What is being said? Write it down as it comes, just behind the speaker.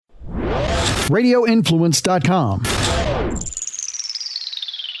radioinfluence.com.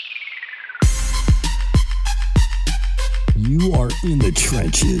 You are in the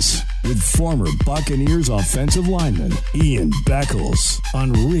trenches with former Buccaneers offensive lineman Ian Beckles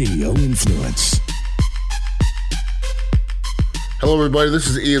on Radio Influence. Hello, everybody. This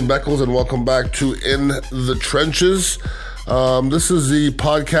is Ian Beckles, and welcome back to In the Trenches. This is the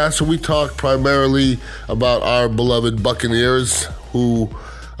podcast where we talk primarily about our beloved Buccaneers who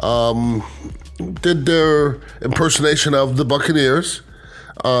did their impersonation of the Buccaneers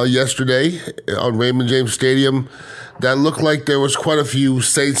yesterday on Raymond James Stadium. That looked like there was quite a few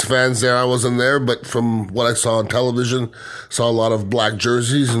Saints fans there. I wasn't there, but from what I saw on television, saw a lot of black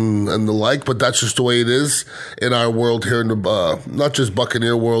jerseys and the like. But that's just the way it is in our world here in the not just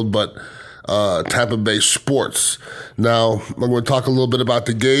Buccaneer world, but Tampa Bay sports. Now, I'm going to talk a little bit about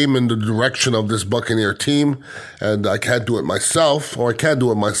the game and the direction of this Buccaneer team. And I can't do it myself, or I can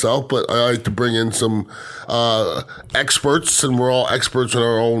do it myself, but I like to bring in some experts, and we're all experts in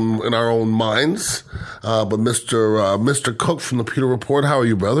our own minds. But Mr. Cook from the Pewter Report, how are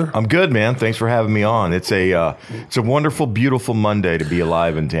you, brother? I'm good, man. Thanks for having me on. It's a wonderful, beautiful Monday to be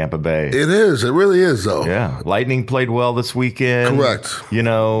alive in Tampa Bay. It is. It really is, though. Yeah. Lightning played well this weekend. Correct. You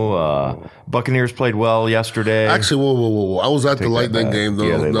know, Buccaneers played well yesterday. Actually, whoa. I was at the Lightning game, though.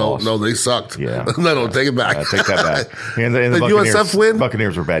 Yeah, no, they sucked. Yeah. No, take it back. Take that back. And the Buccaneers, USF win?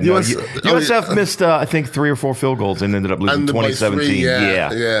 Buccaneers were bad. USF missed, I think, 3 or 4 field goals and ended up losing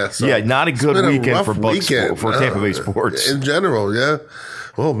 2017. So not a good weekend for Tampa Bay sports. In general, yeah.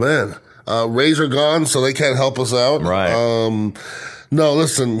 Oh, man. Rays are gone, so they can't help us out. Right. No,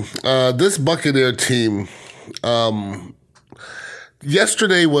 listen, this Buccaneer team,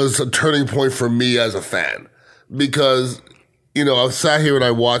 yesterday was a turning point for me as a fan because, you know, I've sat here and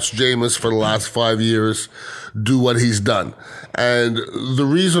I watched Jameis for the last 5 years do what he's done. And the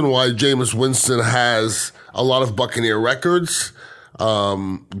reason why Jameis Winston has a lot of Buccaneer records,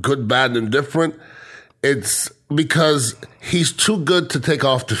 good, bad, and indifferent, it's because he's too good to take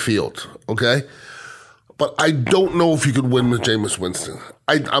off the field, okay? But I don't know if you could win with Jameis Winston.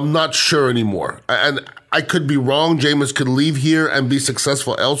 I'm not sure anymore. And I could be wrong. Jameis could leave here and be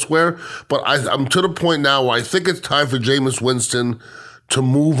successful elsewhere. But I'm to the point now where I think it's time for Jameis Winston to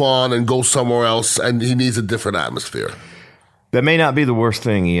move on and go somewhere else, and he needs a different atmosphere. That may not be the worst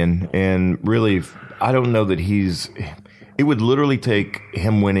thing, Ian. And really, I don't know that it would literally take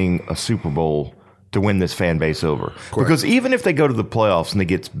him winning a Super Bowl to win this fan base over. Correct. Because even if they go to the playoffs and they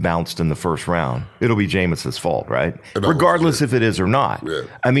get bounced in the first round, it'll be Jameis's fault, right? Regardless if it is or not. Yeah.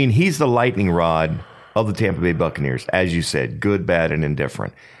 I mean, he's the lightning rod of the Tampa Bay Buccaneers, as you said, good, bad, and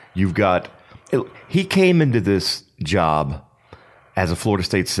indifferent. He came into this job as a Florida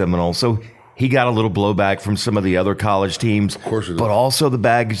State Seminole, so he got a little blowback from some of the other college teams, of course he did. But also the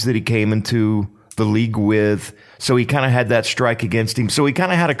baggage that he came into the league with. So he kind of had that strike against him. So he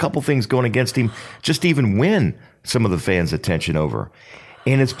kind of had a couple things going against him just to even win some of the fans' attention over.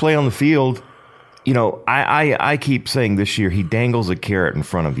 And his play on the field, you know, I keep saying this year, he dangles a carrot in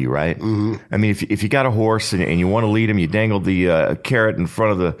front of you, right? Mm-hmm. I mean, if you got a horse and you want to lead him, you dangle the carrot in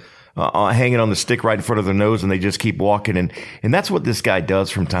front of the hanging on the stick right in front of their nose, and they just keep walking. And that's what this guy does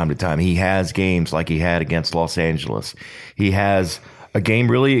from time to time. He has games like he had against Los Angeles. He has a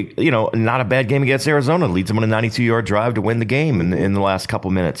game really, you know, not a bad game against Arizona. Leads him on a 92-yard drive to win the game in the last couple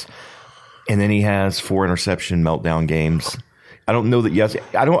minutes. And then he has 4 interception meltdown games. I don't know that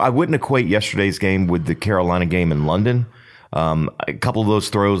I wouldn't equate yesterday's game with the Carolina game in London. A couple of those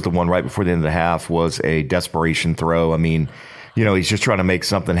throws, the one right before the end of the half was a desperation throw. I mean, you know, he's just trying to make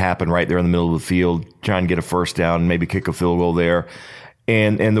something happen right there in the middle of the field, trying to get a first down, maybe kick a field goal there.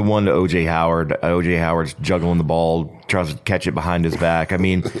 And the one to O.J. Howard. O.J. Howard's juggling the ball, tries to catch it behind his back. I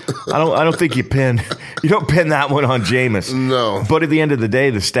mean, I don't think you don't pin that one on Jameis. No. But at the end of the day,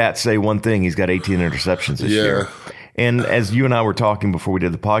 the stats say one thing: he's got 18 interceptions this year. And as you and I were talking before we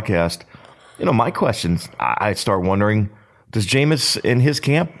did the podcast, you know, my questions, I start wondering: does Jameis and his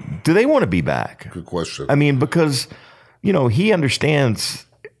camp, do they want to be back? Good question. I mean, because you know he understands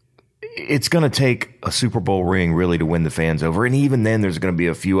it's going to take a Super Bowl ring really to win the fans over. And even then, there's going to be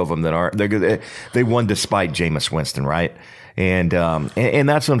a few of them that aren't. They won despite Jameis Winston, right? And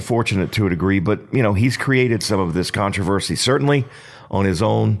that's unfortunate to a degree. But, you know, he's created some of this controversy, certainly on his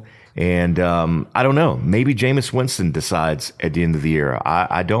own. And I don't know. Maybe Jameis Winston decides at the end of the year,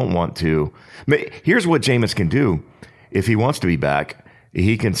 I don't want to. Here's what Jameis can do if he wants to be back.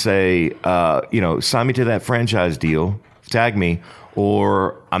 He can say, sign me to that franchise deal, tag me,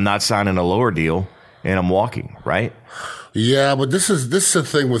 or I'm not signing a lower deal and I'm walking, right? Yeah, but this is the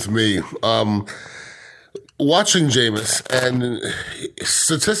thing with me. watching Jameis, and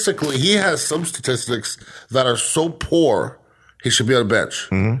statistically, he has some statistics that are so poor, he should be on the bench.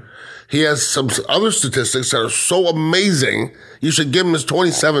 Mm-hmm. He has some other statistics that are so amazing, you should give him his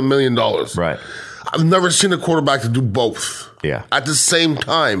 $27 million. Right. I've never seen a quarterback to do both at the same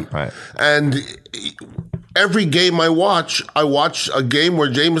time. Right. And every game I watch a game where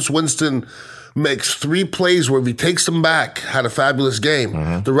Jameis Winston makes 3 plays where if he takes them back, had a fabulous game.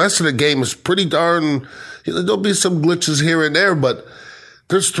 Mm-hmm. The rest of the game is pretty darn, there'll be some glitches here and there, but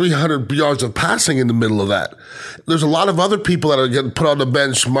there's 300 yards of passing in the middle of that. There's a lot of other people that are getting put on the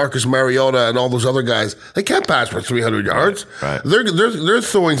bench, Marcus Mariota and all those other guys. They can't pass for 300 yards. Right. They're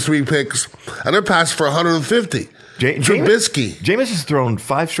throwing 3 picks, and they're passing for 150. Trubisky. Jameis has thrown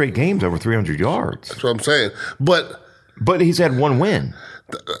 5 straight games over 300 yards. That's what I'm saying. But he's had 1 win.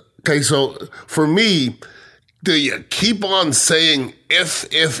 Okay, so for me, do you keep on saying if,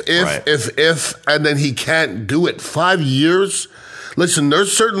 and then he can't do it? 5 years? Listen,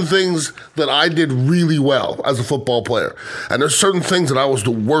 there's certain things that I did really well as a football player, and there's certain things that I was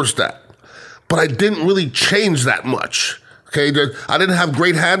the worst at. But I didn't really change that much. Okay, I didn't have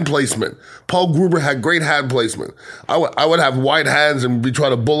great hand placement. Paul Gruber had great hand placement. I would have wide hands and be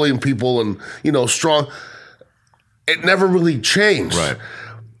trying to bully people and, strong. It never really changed. Right.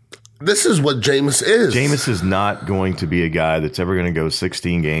 This is what Jameis is. Jameis is not going to be a guy that's ever going to go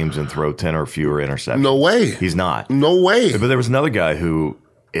 16 games and throw 10 or fewer interceptions. No way. He's not. No way. But there was another guy who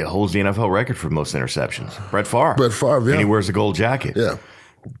holds the NFL record for most interceptions. Brett Favre. Yeah. And he wears a gold jacket. Yeah.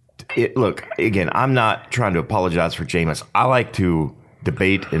 Look, again, I'm not trying to apologize for Jameis. I like to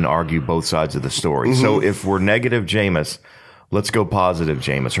debate and argue both sides of the story. Mm-hmm. So if we're negative Jameis, let's go positive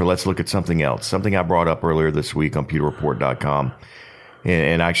Jameis, or let's look at something else. Something I brought up earlier this week on PeterReport.com.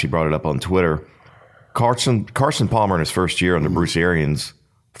 And I actually brought it up on Twitter. Carson Palmer in his first year under Bruce Arians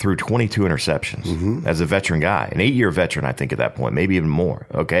threw 22 interceptions as a veteran guy, an 8-year veteran, I think, at that point, maybe even more,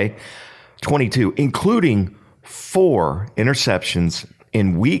 okay? 22, including 4 interceptions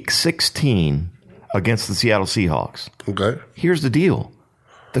in Week 16 against the Seattle Seahawks. Okay. Here's the deal.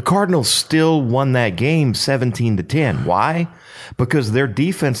 The Cardinals still won that game 17-10. Why? Because their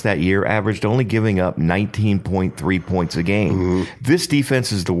defense that year averaged only giving up 19.3 points a game. Mm-hmm. This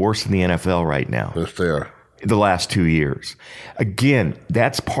defense is the worst in the NFL right now. Yes, they are. The last 2 years. Again,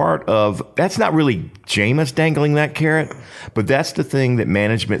 that's not really Jameis dangling that carrot, but that's the thing that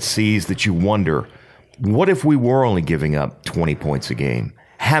management sees that you wonder, what if we were only giving up 20 points a game?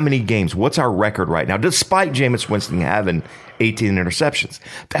 How many games? What's our record right now? Despite Jameis Winston having 18 interceptions.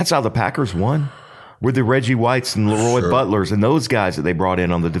 That's how the Packers won. With the Reggie Whites and Leroy Butlers and those guys that they brought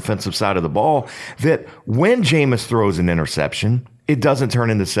in on the defensive side of the ball, that when Jameis throws an interception, it doesn't turn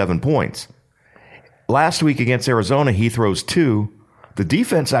into 7 points. Last week against Arizona, he throws 2. The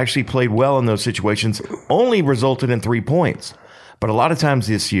defense actually played well in those situations, only resulted in 3 points. But a lot of times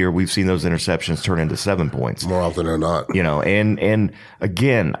this year, we've seen those interceptions turn into 7 points. More often than not. And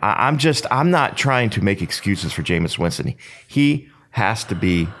again, I'm not trying to make excuses for Jameis Winston. He has to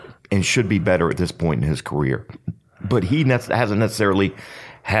be and should be better at this point in his career. But he hasn't necessarily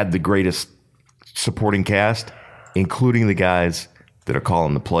had the greatest supporting cast, including the guys that are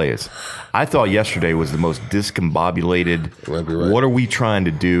calling the plays. I thought yesterday was the most discombobulated. Right. What are we trying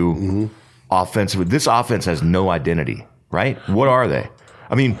to do offensively? This offense has no identity. Right? What are they?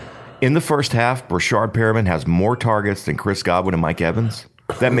 I mean, in the first half, Brashard Perriman has more targets than Chris Godwin and Mike Evans.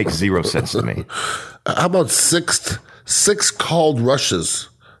 That makes 0 sense to me. How about six called rushes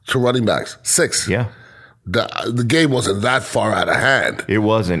to running backs? 6. Yeah. The game wasn't that far out of hand. It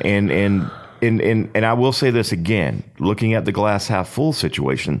wasn't. And I will say this again, looking at the glass half full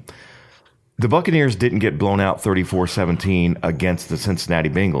situation, the Buccaneers didn't get blown out 34-17 against the Cincinnati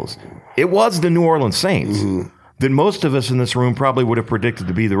Bengals. It was the New Orleans Saints. Mm-hmm. That most of us in this room probably would have predicted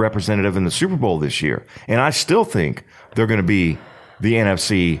to be the representative in the Super Bowl this year. And I still think they're going to be the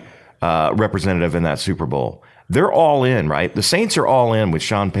NFC representative in that Super Bowl. They're all in, right? The Saints are all in with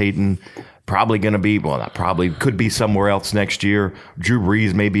Sean Payton probably going to be, well, not probably, could be somewhere else next year. Drew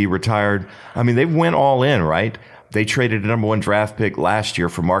Brees may be retired. I mean, they went all in, right? They traded a number 1 draft pick last year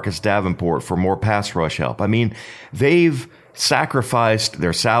for Marcus Davenport for more pass rush help. I mean, they've sacrificed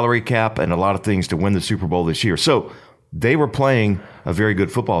their salary cap and a lot of things to win the Super Bowl this year. So they were playing a very good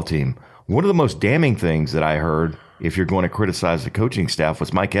football team. One of the most damning things that I heard, if you're going to criticize the coaching staff,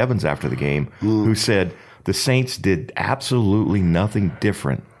 was Mike Evans after the game, who said the Saints did absolutely nothing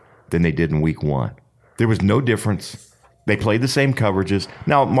different than they did in week 1. There was no difference. They played the same coverages.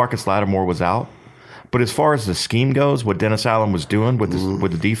 Now, Marcus Lattimore was out. But as far as the scheme goes, what Dennis Allen was doing with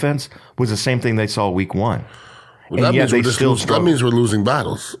the defense was the same thing they saw week 1. Well, that means we're losing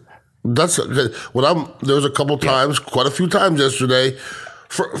battles. That's when there was a couple times, quite a few times yesterday.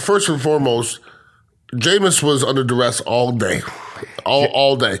 First and foremost, Jameis was under duress all day,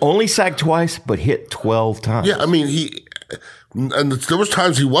 all day. Only sacked twice, but hit 12 times. Yeah, I mean and there was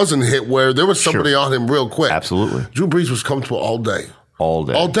times he wasn't hit where there was somebody on him real quick. Absolutely. Drew Brees was comfortable all day. All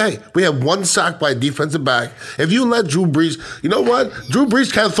day. All day. We had one sack by a defensive back. If you let Drew Brees, you know what? Drew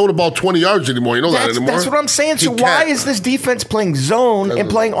Brees can't throw the ball 20 yards anymore. You know that anymore? That's what I'm saying. So why is this defense playing zone and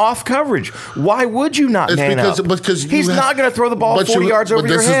playing off coverage? Why would you not man up? Because he's not going to throw the ball 40 yards over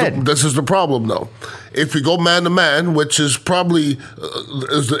your head. This is the problem, though. If you go man-to-man, which is probably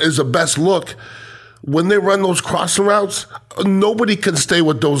is the best look, when they run those crossing routes, nobody can stay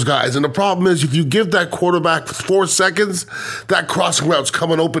with those guys. And the problem is, if you give that quarterback 4 seconds, that crossing route's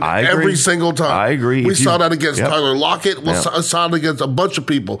coming open every single time. I agree. We saw that against Tyler Lockett. We saw it against a bunch of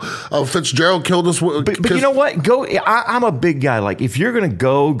people. Fitzgerald killed us. But you know what? I'm a big guy. Like, if you're going to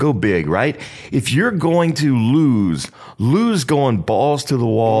go big, right? If you're going to lose going balls to the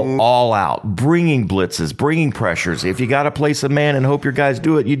wall, all out, bringing blitzes, bringing pressures. If you got to place a man and hope your guys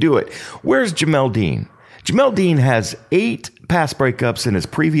do it, you do it. Where's Jamel Dean? Jamel Dean has 8 pass breakups in his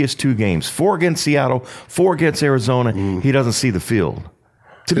previous 2 games, 4 against Seattle, 4 against Arizona. He doesn't see the field.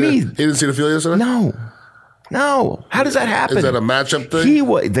 To me, he didn't see the field yesterday? No. How does that happen? Is that a matchup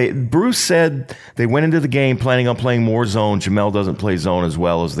thing? Bruce said they went into the game planning on playing more zone. Jamel doesn't play zone as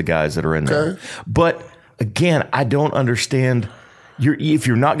well as the guys that are in there. But again, I don't understand. If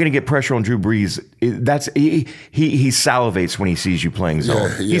you're not going to get pressure on Drew Brees, he salivates when he sees you playing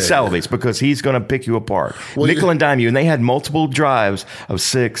zone. He salivates because he's going to pick you apart, nickel and dime you. And they had multiple drives of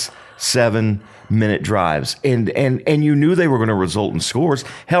 6, 7 minute drives, and you knew they were going to result in scores.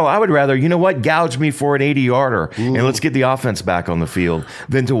 Hell, I would rather, you know what, gouge me for an 80-yarder and let's get the offense back on the field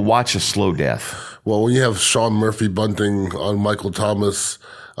than to watch a slow death. Well, when you have Sean Murphy bunting on Michael Thomas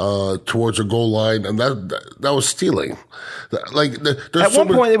towards a goal line, and that was stealing. Like at one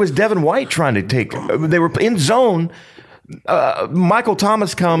point, it was Devin White trying to take. They were in zone. Michael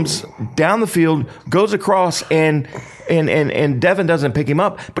Thomas comes down the field, goes across, and Devin doesn't pick him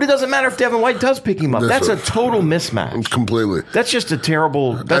up. But it doesn't matter if Devin White does pick him up. That's a total mismatch. Completely. That's just a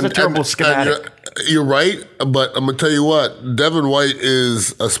terrible. That's a terrible schematic. You're right, but I'm gonna tell you what. Devin White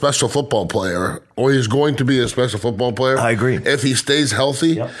is a special football player, or he's going to be a special football player. I agree. If he stays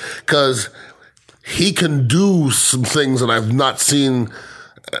healthy, because he can do some things that I've not seen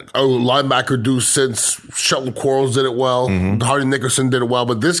a linebacker do since Shelton Quarles did it well. Hardy Nickerson did it well,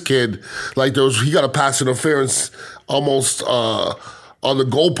 but this kid, he got a pass interference almost on the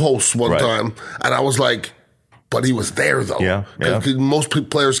goalpost one time, and I was like, but he was there though. Yeah. Most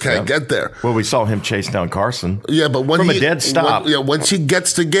players can't get there. Well, we saw him chase down Carson. Yeah, but when from a dead stop. Once he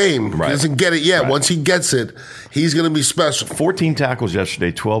gets the game, he doesn't get it yet. Once he gets it, he's going to be special. 14 tackles yesterday,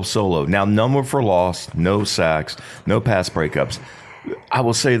 12 solo. Now, none were for loss, no sacks, no pass breakups. I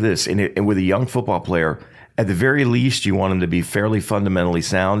will say this, and with a young football player, at the very least, you want him to be fairly fundamentally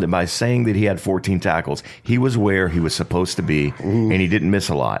sound. And by saying that he had 14 tackles, he was where he was supposed to be, and he didn't miss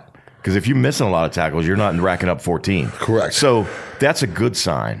a lot. Because if you're missing a lot of tackles, you're not racking up 14. Correct. So that's a good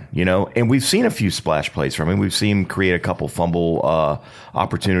sign, you know. And we've seen a few splash plays from him. We've seen him create a couple fumble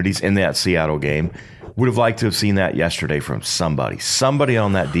opportunities in that Seattle game. Would have liked to have seen that yesterday from somebody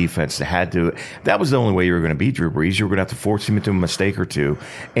on that defense that had to. That was the only way you were going to beat Drew Brees. You were going to have to force him into a mistake or two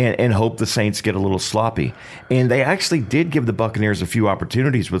and hope the Saints get a little sloppy. And they actually did give the Buccaneers a few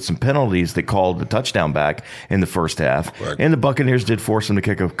opportunities with some penalties that called the touchdown back in the first half. Right. And the Buccaneers did force them to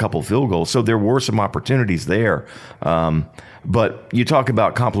kick a couple field goals. So there were some opportunities there. But you talk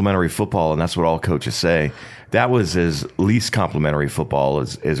about complimentary football, and that's what all coaches say. That was as least complimentary football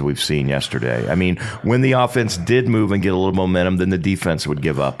as we've seen yesterday. I mean, when the offense did move and get a little momentum, then the defense would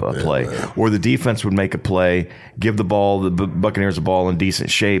give up a play. Or the defense would make a play, give the Buccaneers a ball in decent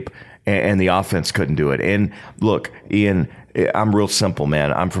shape, and the offense couldn't do it. And look, Ian, I'm real simple,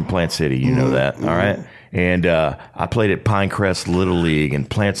 man. I'm from Plant City. You know that, all right? And I played at Pinecrest Little League and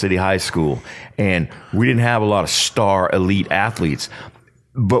Plant City High School. And we didn't have a lot of star elite athletes,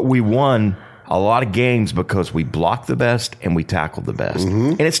 but we won a lot of games because we blocked the best and we tackled the best.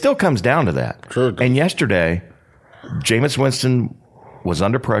 And it still comes down to that. Sure. And yesterday, Jameis Winston was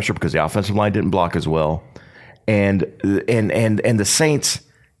under pressure because the offensive line didn't block as well. And the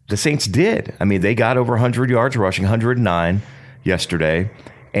Saints did. I mean, they got over 100 yards rushing, 109 yesterday,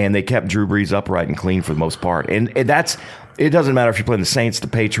 and they kept Drew Brees upright and clean for the most part. And that's it doesn't matter if you're playing the Saints, the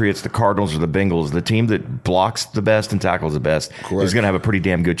Patriots, the Cardinals, or the Bengals. The team that blocks the best and tackles the best is going to have a pretty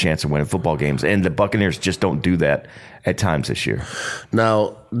damn good chance of winning football games. And the Buccaneers just don't do that at times this year.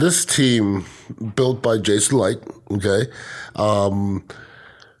 Now, this team built by Jason Licht, okay,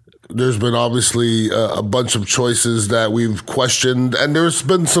 there's been obviously a bunch of choices that we've questioned, and there's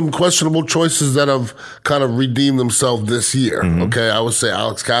been some questionable choices that have kind of redeemed themselves this year. Okay, I would say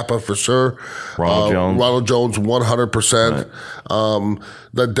Alex Kappa for sure. Ronald Jones, 100%. Right.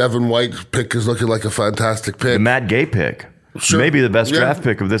 That Devin White pick is looking like a fantastic pick. The Matt Gay pick. Sure. Maybe the best draft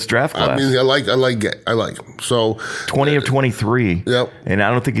pick of this draft class. I mean, I like him. So 20 of 23. Yep. And I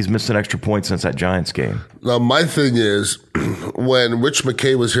don't think he's missed an extra point since that Giants game. Now, my thing is, when Rich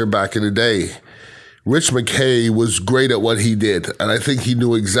McKay was here back in the day, Rich McKay was great at what he did, and I think he knew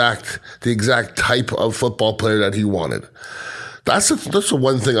the exact type of football player that he wanted. That's the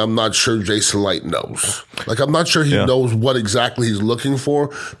one thing I'm not sure Jason Licht knows. Like, I'm not sure he knows what exactly he's looking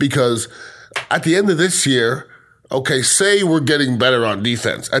for, because at the end of this year, okay, say we're getting better on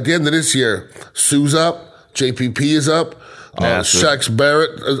defense. At the end of this year, Sue's up, JPP is up, Shax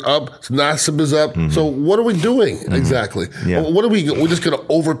Barrett is up, Nassib is up. So what are we doing exactly? Yeah. We're just going to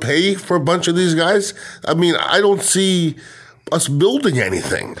overpay for a bunch of these guys? I mean, I don't see us building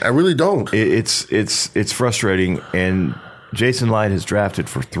anything. I really don't. It's frustrating, and Jason Licht has drafted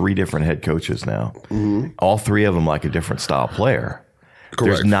for 3 different head coaches now. All 3 of them like a different style player. Correct.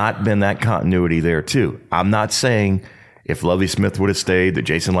 There's not been that continuity there, too. I'm not saying if Lovie Smith would have stayed, that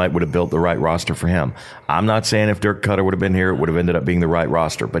Jason Licht would have built the right roster for him. I'm not saying if Dirk Cutter would have been here, it would have ended up being the right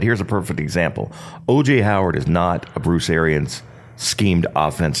roster. But here's a perfect example. O.J. Howard is not a Bruce Arians schemed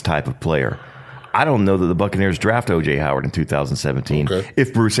offense type of player. I don't know that the Buccaneers draft O.J. Howard in 2017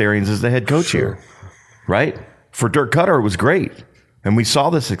 if Bruce Arians is the head coach here, right? For Dirk Cutter, it was great. And we saw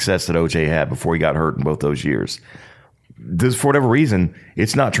the success that O.J. had before he got hurt in both those years. For whatever reason,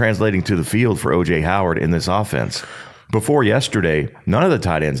 it's not translating to the field for O.J. Howard in this offense. Before yesterday, none of the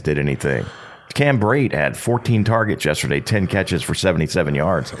tight ends did anything. Cam Brate had 14 targets yesterday, 10 catches for 77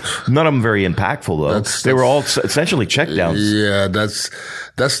 yards. None of them very impactful, though. They were all essentially checkdowns. Yeah,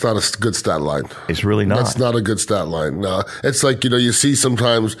 that's not a good stat line. It's really not. That's not a good stat line. No, it's like, you see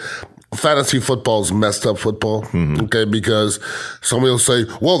sometimes fantasy football is messed up football, okay, because somebody will say,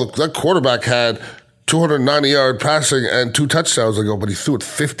 well, that quarterback had 290-yard passing and 2 touchdowns ago, but he threw it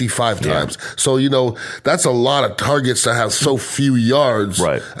 55 times. So, that's a lot of targets to have so few yards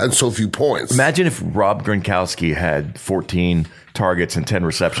and so few points. Imagine if Rob Gronkowski had 14 targets and 10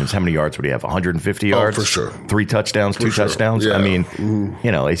 receptions. How many yards would he have? 150 yards? Oh, for sure. 3 touchdowns, 2 touchdowns? Yeah. I mean,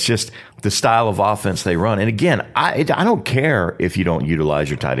 it's just the style of offense they run. And again, I don't care if you don't utilize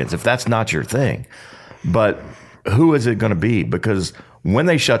your tight ends, if that's not your thing. But who is it going to be? Because when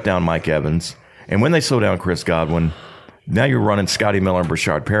they shut down Mike Evans and when they slow down Chris Godwin, now you're running Scotty Miller and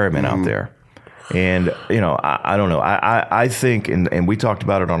Brashard Perriman out there. And, I don't know. I think, and we talked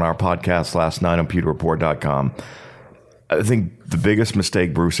about it on our podcast last night on PewterReport.com, I think the biggest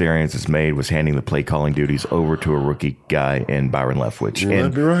mistake Bruce Arians has made was handing the play calling duties over to a rookie guy in Byron Leftwich. You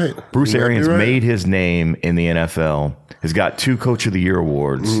might be right. Bruce Arians made his name in the NFL, has got 2 Coach of the Year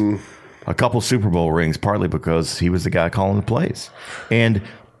awards, a couple Super Bowl rings, partly because he was the guy calling the plays. And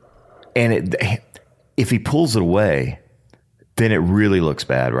if he pulls it away, then it really looks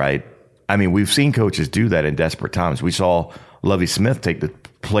bad, right? I mean, we've seen coaches do that in desperate times. We saw Lovie Smith take the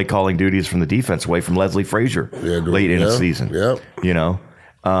play calling duties from the defense away from Leslie Frazier late in the season.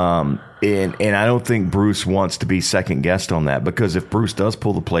 And I don't think Bruce wants to be second guessed on that, because if Bruce does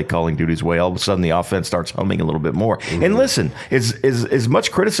pull the play calling duties away, all of a sudden the offense starts humming a little bit more. And listen, as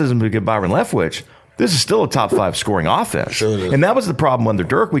much criticism to give Byron Leftwich, this is still a top 5 scoring offense. Sure. And that was the problem under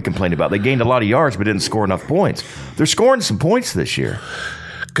Dirk we complained about. They gained a lot of yards but didn't score enough points. They're scoring some points this year.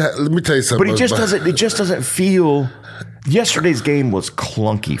 God, let me tell you something. But it just doesn't feel. Yesterday's game was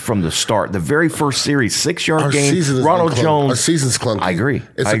clunky from the start. The very first series, 6-yard game. Ronald Jones. Our season's clunky. I agree.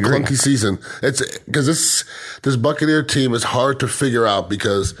 It's a clunky season. It's because this Buccaneer team is hard to figure out,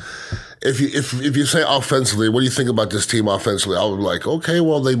 because if you say offensively, what do you think about this team offensively? I was like, okay,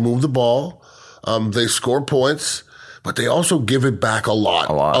 well, they move the ball, they score points, but they also give it back a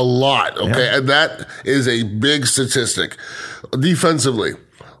lot. A lot. Okay, and that is a big statistic. Defensively,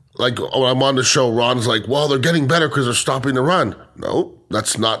 like when I'm on the show, Ron's like, well, they're getting better because they're stopping the run. No,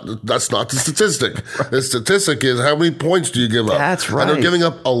 that's not the statistic. The statistic is how many points do you give up? That's right. And they're giving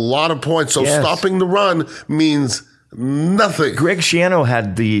up a lot of points. So stopping the run means nothing. Greg Schiano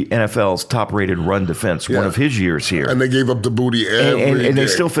had the NFL's top-rated run defense one of his years here. And they gave up the booty and they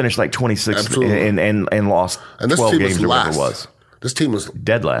still finished like 26 and lost 12 games or whatever it was. This team was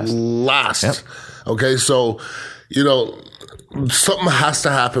dead last. Yep. Okay, so, something has to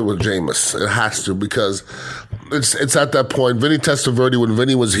happen with Jameis. It has to, because it's at that point. Vinny Testaverde, when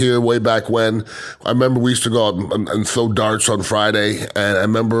Vinny was here way back when, I remember we used to go out and throw darts on Friday. And I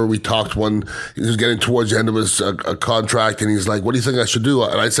remember we talked when he was getting towards the end of his contract, and he's like, "What do you think I should do?"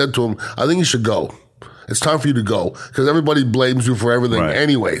 And I said to him, "I think you should go. It's time for you to go because everybody blames you for everything,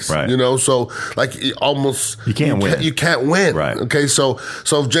 anyways. Right. You know, so like almost you can't win. You can't win. Right. Okay, so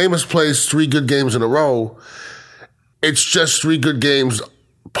if Jameis plays 3 good games in a row, it's just 3 good games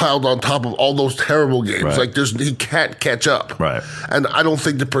piled on top of all those terrible games. Right. Like he can't catch up. Right. And I don't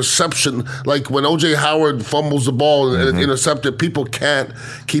think the perception, like when O.J. Howard fumbles the ball and intercepted, people can't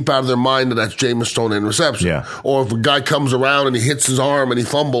keep out of their mind that that's Jameis throwing an interception. Yeah. Or if a guy comes around and he hits his arm and he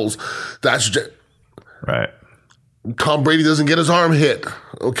fumbles, that's right. Tom Brady doesn't get his arm hit.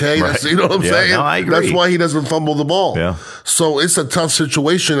 Okay, Right. you know what I'm saying? No, I agree. That's why he doesn't fumble the ball. Yeah. So it's a tough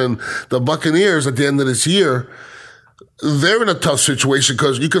situation, and the Buccaneers at the end of this year, they're in a tough situation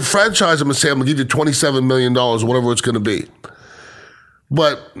because you could franchise them and say, "I'm going to give you $27 million, whatever it's going to be."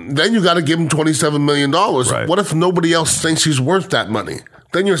 But then you got to give him $27 million. Right. What if nobody else thinks he's worth that money?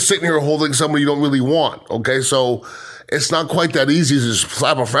 Then you're sitting here holding somebody you don't really want. Okay, so it's not quite that easy to just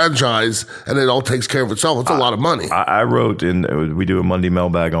slap a franchise and it all takes care of itself. It's a lot of money. I wrote we do a Monday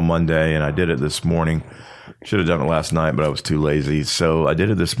mailbag on Monday, and I did it this morning. Should have done it last night, but I was too lazy. So I did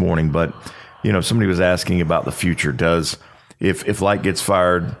it this morning. But, somebody was asking about the future. If Light gets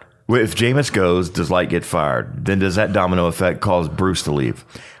fired, if Jameis goes, does Light get fired? Then does that domino effect cause Bruce to leave?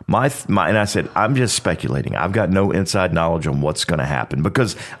 And I said, I'm just speculating. I've got no inside knowledge on what's going to happen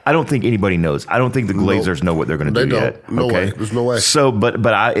because I don't think anybody knows. I don't think the Glazers know what they're going to do yet. No way. There's no way. So, but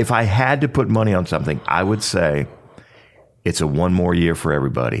if I had to put money on something, I would say it's a 1 more year for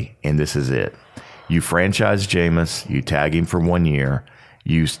everybody, and this is it. You franchise Jameis, you tag him for 1 year,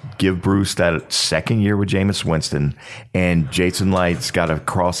 you give Bruce that second year with Jameis Winston, and Jason Light's got to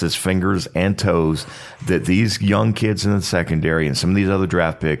cross his fingers and toes that these young kids in the secondary and some of these other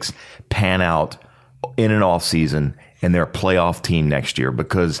draft picks pan out in an offseason and they're a playoff team next year,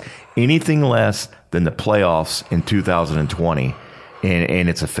 because anything less than the playoffs in 2020 and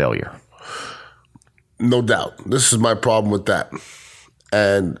it's a failure. No doubt. This is my problem with that.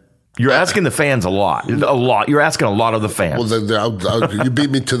 And you're asking the fans a lot. You're asking a lot of the fans. Well, you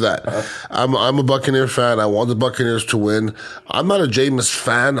beat me to that. I'm a Buccaneer fan. I want the Buccaneers to win. I'm not a Jameis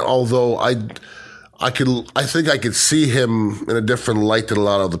fan, although I think I could see him in a different light than a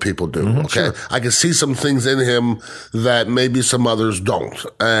lot of other people do. Okay, sure. I can see some things in him that maybe some others don't.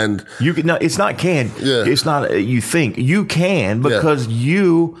 And it's not can. Yeah. It's not. You think you can because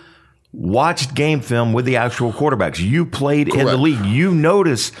you watched game film with the actual quarterbacks. You played in the league. You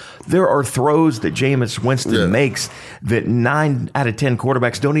notice there are throws that Jameis Winston makes that 9 out of 10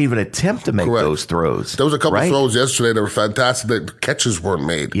 quarterbacks don't even attempt to make those throws. There was a couple throws yesterday that were fantastic. The catches weren't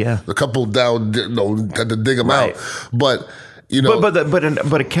made. Yeah, a couple down, had to dig them out. But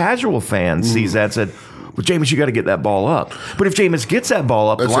but a casual fan sees that and said, well, Jameis, you got to get that ball up. But if Jameis gets that ball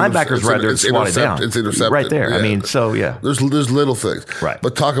up, the linebacker's right there to swat it down. It's intercepted. Right there. Yeah. I mean, so, yeah. There's little things. Right.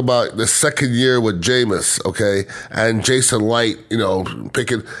 But talk about the second year with Jameis, okay, and Jason Light,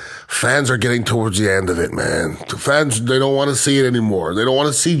 picking. Fans are getting towards the end of it, man. Fans, they don't want to see it anymore. They don't want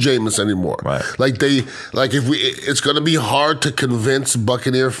to see Jameis anymore. Right. It's going to be hard to convince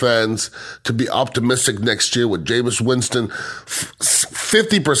Buccaneer fans to be optimistic next year with Jameis Winston.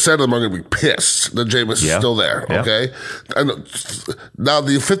 50% of them are going to be pissed that Jameis is still there. Yeah. Okay. And now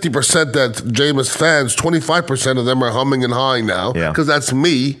the 50% that Jameis fans, 25% of them are humming and hawing now. Yeah. Because that's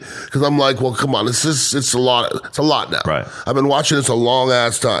me. Because I'm like, well, come on, it's a lot. It's a lot now. Right. I've been watching this a long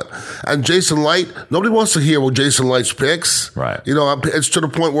ass time. And Jason Light, nobody wants to hear what Jason Light's picks. Right. It's to the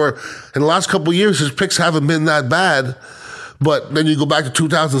point where in the last couple of years, his picks haven't been that bad. But then you go back to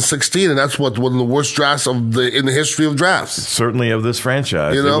 2016, and that's one of the worst drafts in the history of drafts. Certainly of this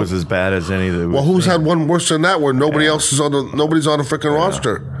franchise. It was as bad as any that was. Well, who's had one worse than that where nobody else is nobody's on the freaking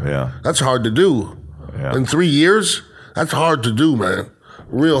roster? Yeah. That's hard to do. Yeah. In 3 years, that's hard to do, man.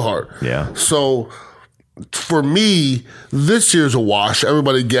 Real hard. Yeah. So for me, this year's a wash.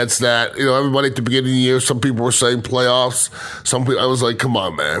 Everybody gets that. Everybody at the beginning of the year, some people were saying playoffs. Some people, I was like, come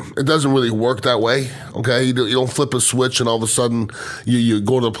on, man. It doesn't really work that way, okay? You don't flip a switch and all of a sudden you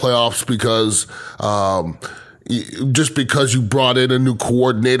go to the playoffs because just because you brought in a new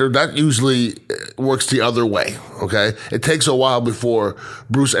coordinator. That usually works the other way, okay? It takes a while before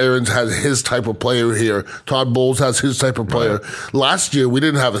Bruce Arians has his type of player here. Todd Bowles has his type of player. Right. Last year, we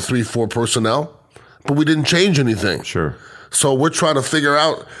didn't have a 3-4 personnel. But we didn't change anything. Sure. So we're trying to figure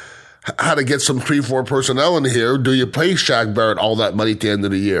out how to get some 3-4 personnel in here. Do you pay Shaq Barrett all that money at the end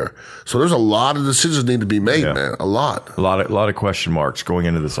of the year? So there's a lot of decisions need to be made, man. A lot of question marks going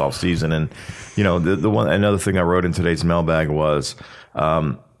into this offseason. And, you know, another thing I wrote in today's mailbag was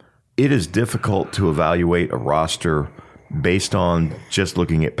it is difficult to evaluate a roster based on just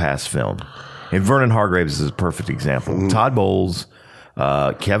looking at past film. And Vernon Hargreaves is a perfect example. Mm-hmm. Todd Bowles,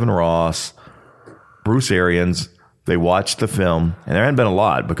 Kevin Ross, Bruce Arians, they watched the film, and there hadn't been a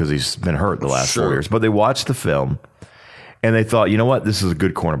lot because he's been hurt the last 4 years, but they watched the film, and they thought, you know what, this is a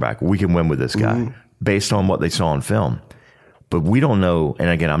good cornerback. We can win with this guy based on what they saw on film. But we don't know, and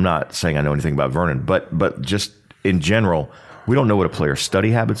again, I'm not saying I know anything about Vernon, but just in general, we don't know what a player's study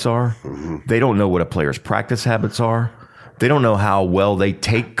habits are. Mm-hmm. They don't know what a player's practice habits are. They don't know how well they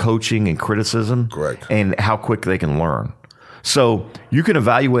take coaching and criticism. Correct. And how quick they can learn. So you can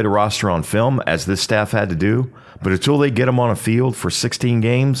evaluate a roster on film, as this staff had to do, but until they get them on a field for 16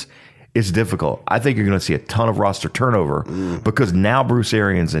 games, it's difficult. I think you're going to see a ton of roster turnover because now Bruce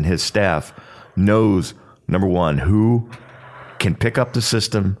Arians and his staff knows, number one, who can pick up the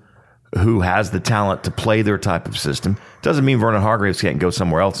system, who has the talent to play their type of system. Doesn't mean Vernon Hargreaves can't go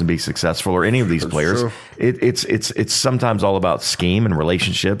somewhere else and be successful, or any of these players. It's sometimes all about scheme and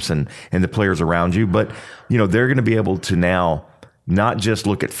relationships and the players around you. But, you know, they're going to be able to now not just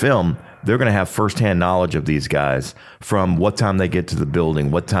look at film. They're going to have firsthand knowledge of these guys from what time they get to the building,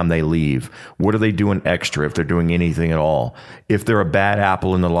 what time they leave, what are they doing extra, if they're doing anything at all, if they're a bad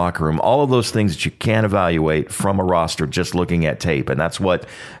apple in the locker room, all of those things that you can't evaluate from a roster just looking at tape. And that's what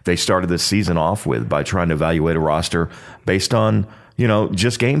they started this season off with, by trying to evaluate a roster based on, you know,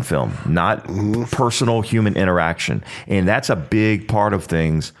 just game film, not personal human interaction. And that's a big part of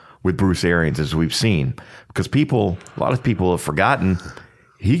things with Bruce Arians, as we've seen, because a lot of people have forgotten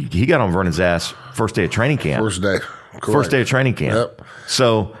he got on Vernon's ass first day of training camp. First day. Correct. First day of training camp. Yep.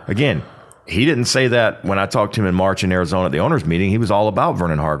 So, again, he didn't say that when I talked to him in March in Arizona at the owners' meeting. He was all about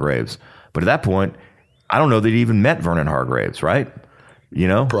Vernon Hargreaves. But at that point, I don't know that he even met Vernon Hargreaves, right? You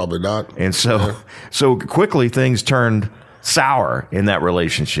know? Probably not. And so quickly things turned sour in that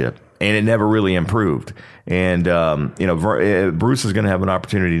relationship, and it never really improved. And, you know, Bruce is going to have an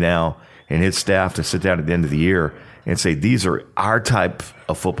opportunity now and his staff to sit down at the end of the year and say, these are our type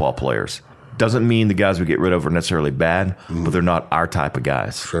of football players. Doesn't mean the guys we get rid of are necessarily bad, but they're not our type of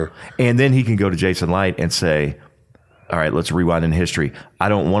guys. Sure. And then he can go to Jason Light and say, all right, let's rewind in history. I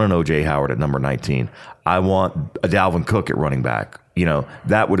don't want an O.J. Howard at number 19. I want a Dalvin Cook at running back. You know,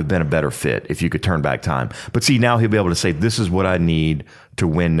 that would have been a better fit if you could turn back time. But see, now he'll be able to say, this is what I need to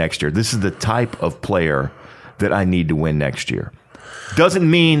win next year. This is the type of player that I need to win next year.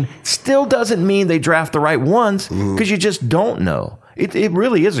 Still doesn't mean they draft the right ones, because you just don't know. It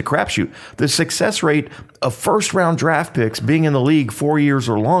really is a crapshoot. The success rate of first-round draft picks being in the league 4 years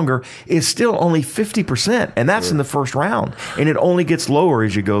or longer is still only 50%, and that's in the first round. And it only gets lower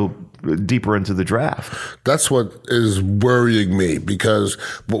as you go deeper into the draft. That's what is worrying me, because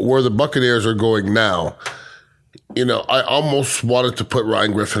where the Buccaneers are going now, you know, I almost wanted to put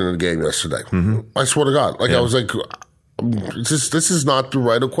Ryan Griffin in the game yesterday. I swear to God. I was like, this is not the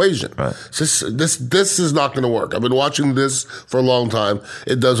right equation. Right. This is not going to work. I've been watching this for a long time.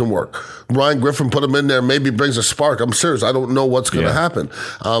 It doesn't work. Ryan Griffin, put him in there, maybe brings a spark. I'm serious. I don't know what's going to happen.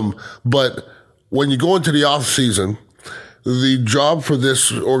 But when you go into the off season, the job for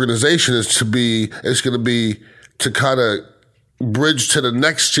this organization is going to be to kind of bridge to the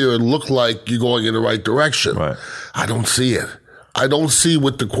next year and look like you're going in the right direction. Right. I don't see it. I don't see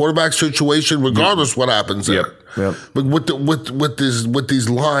with the quarterback situation, regardless what happens there. Yep. But with these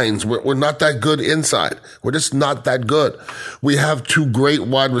lines, we're not that good inside. We're just not that good. We have two great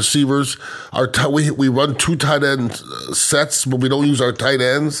wide receivers. We run two tight end sets, but we don't use our tight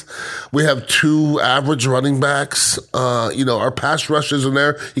ends. We have two average running backs. You know, our pass rush isn't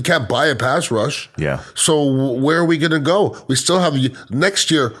there. You can't buy a pass rush. Yeah. So where are we going to go? We still have next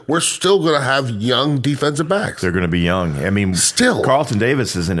year. We're still going to have young defensive backs. They're going to be young. I mean, still, Carlton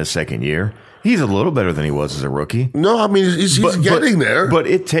Davis is in his second year. He's a little better than he was as a rookie. No, I mean, he's getting there. But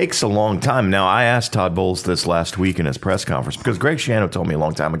it takes a long time. Now, I asked Todd Bowles this last week in his press conference, because Greg Schiano told me a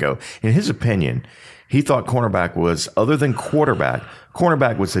long time ago, in his opinion, he thought cornerback was, other than quarterback,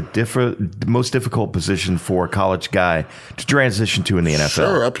 cornerback was the most difficult position for a college guy to transition to in the NFL.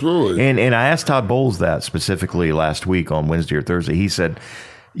 Sure, absolutely. And I asked Todd Bowles that specifically last week on Wednesday or Thursday. He said,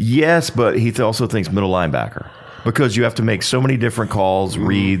 yes, but he also thinks middle linebacker. Because you have to make so many different calls,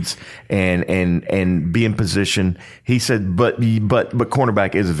 reads, and be in position. He said, but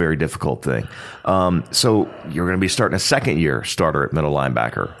cornerback is a very difficult thing. So you're going to be starting a second year starter at middle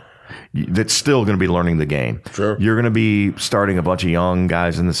linebacker. that's still going to be learning the game. Sure. You're going to be starting a bunch of young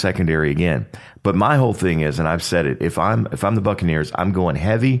guys in the secondary again. But my whole thing is, and I've said it, if I'm the Buccaneers, I'm going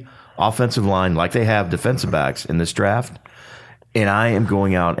heavy offensive line like they have defensive backs in this draft, and I am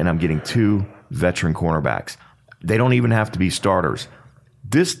going out and I'm getting 2 veteran cornerbacks. They don't even have to be starters.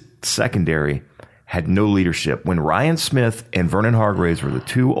 This secondary had no leadership. When Ryan Smith and Vernon Hargreaves were the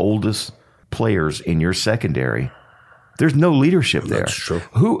 2 oldest players in your secondary, there's no leadership there. That's true.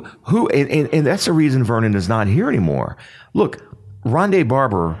 And that's the reason Vernon is not here anymore. Look, Rondé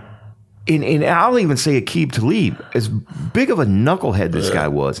Barber, and I'll even say Aqib Talib, as big of a knucklehead this guy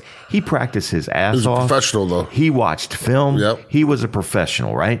was, he practiced his ass off. He was a professional, though. He watched film. Yep. He was a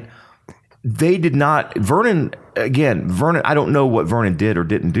professional, right? They did not. Vernon, I don't know what Vernon did or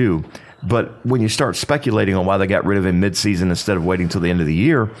didn't do, but when you start speculating on why they got rid of him midseason instead of waiting till the end of the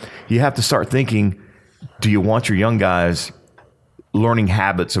year, you have to start thinking, do you want your young guys learning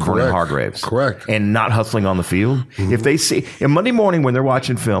habits of Vernon Hargreaves? Correct. And not hustling on the field? Mm-hmm. If they see, and Monday morning when they're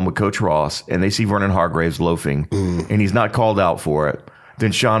watching film with Coach Ross and they see Vernon Hargreaves loafing and he's not called out for it,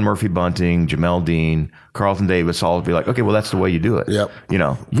 then Sean Murphy-Bunting, Jamel Dean, Carlton Davis all be like, okay, well, that's the way you do it. Yep. You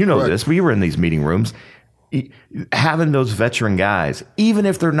know this. We were in these meeting rooms. Having those veteran guys, even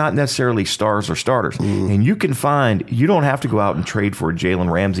if they're not necessarily stars or starters, and you don't have to go out and trade for a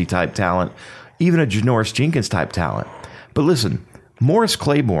Jalen Ramsey type talent, even a Janoris Jenkins type talent. But listen, Morris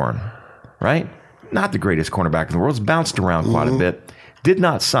Claiborne, right? Not the greatest cornerback in the world. Has bounced around quite a bit. Did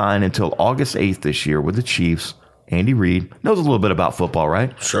not sign until August 8th this year with the Chiefs. Andy Reid knows a little bit about football,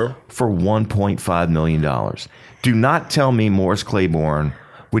 right? Sure. For $1.5 million. Do not tell me Morris Claiborne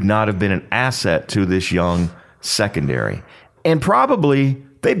would not have been an asset to this young secondary. And probably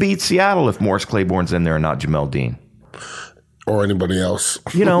they beat Seattle if Morris Claiborne's in there and not Jamel Dean. Or anybody else.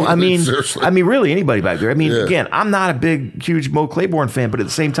 I mean, Seriously. really anybody back there. I mean, again, I'm not a big, huge Mo Claiborne fan, but at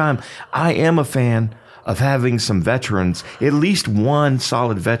the same time, I am a fan of having some veterans, at least one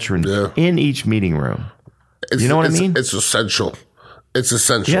solid veteran in each meeting room. You know what I mean? It's essential. It's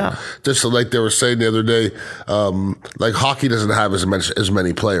essential. Yeah. Just like they were saying the other day, like hockey doesn't have as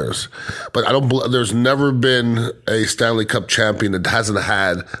many players, but there's never been a Stanley Cup champion that hasn't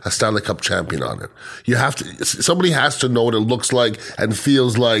had a Stanley Cup champion on it. Somebody has to know what it looks like and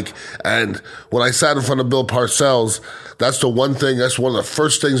feels like. And when I sat in front of Bill Parcells, that's one of the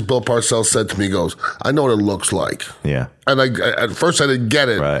first things Bill Parcells said to me. He goes, I know what it looks like. Yeah. And at first I didn't get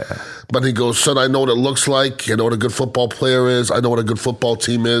it. Right. But he goes, son, I know what it looks like. I know what a good football player is. I know what a good football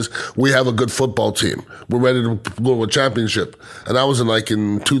team is. We have a good football team. We're ready to go to a championship. And I was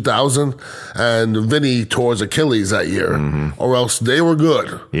in 2000, and Vinny tore his Achilles that year. Mm-hmm. Or else they were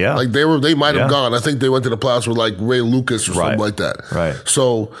good. Yeah. Like they might have gone. I think they went to the playoffs with like Ray Lucas or something like that. Right.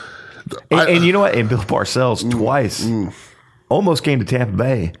 So. And you know what? And Bill Parcells twice almost came to Tampa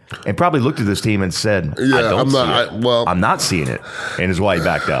Bay and probably looked at this team and said, I'm not seeing it. And is why he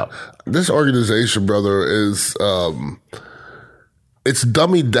backed out. This organization, brother, is it's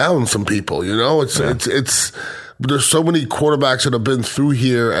dummied down some people, you know? It's there's so many quarterbacks that have been through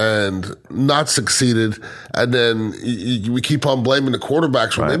here and not succeeded, and then we keep on blaming the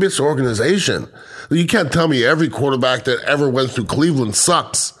quarterbacks. Well, maybe it's the organization. You can't tell me every quarterback that ever went through Cleveland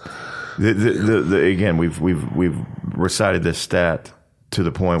sucks. Again, we've recited this stat to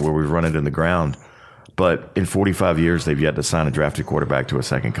the point where we've run it in the ground. But in 45 years, they've yet to sign a drafted quarterback to a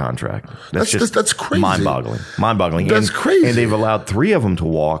second contract. That's crazy. Mind-boggling. That's crazy. And they've allowed 3 of them to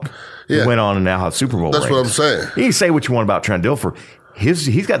walk. Who went on and now have Super Bowl rings. That's what I'm saying. You can say what you want about Trent Dilfer.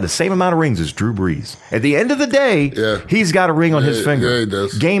 He's got the same amount of rings as Drew Brees. At the end of the day, he's got a ring on his finger. Yeah, he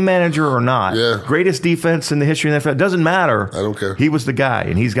does. Game manager or not. Yeah. Greatest defense in the history of the NFL. It doesn't matter. I don't care. He was the guy,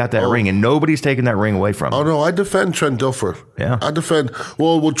 and he's got that ring, and nobody's taking that ring away from him. Oh, no, I defend Trent Dilfer. Yeah. I defend.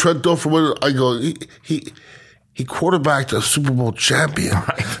 Well, Trent Dilfer, I go, he quarterbacked a Super Bowl champion.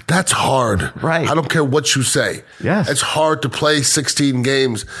 Right. That's hard. Right. I don't care what you say. Yes. It's hard to play 16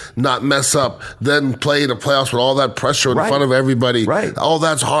 games, not mess up, then play in the playoffs with all that pressure in front of everybody. Right. All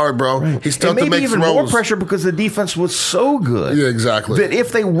that's hard, bro. Right. He still and has to maybe make even throws. more pressure because the defense was so good. Yeah, exactly. That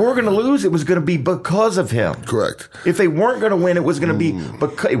if they were going to lose, it was going to be because of him. Correct. If they weren't going to win, it was going to be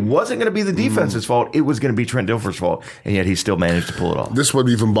because it wasn't going to be the defense's fault. It was going to be Trent Dilfer's fault, and yet he still managed to pull it off. This one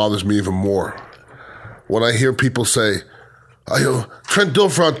even bothers me even more. When I hear people say, Trent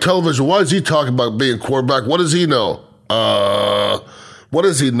Dilfer on television, why is he talking about being quarterback? What does he know? What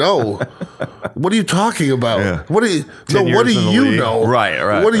does he know? What are you talking about? Yeah. What do you know?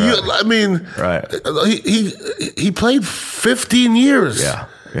 Right. What do you? I mean, he played 15 years.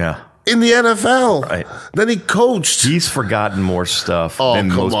 Yeah. in the NFL. Right. Then he coached. He's forgotten more stuff than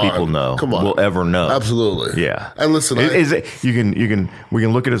most people will ever know. Absolutely. Yeah. And listen, we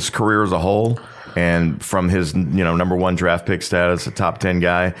can look at his career as a whole, and from his number one draft pick status, a top 10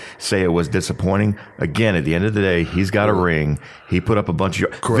 guy, say it was disappointing. Again, at the end of the day, he's got a ring. He put up a bunch of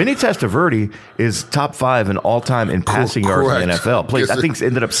yards. Vinny Testaverde is top 5 in all time in passing yards in the NFL. Played, I think,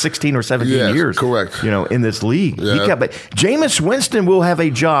 ended up 16 or 17 years. Correct. In this league. Yeah. But Jameis Winston will have a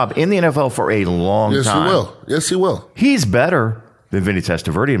job in the NFL for a long time. Yes, he will. He's better than Vinny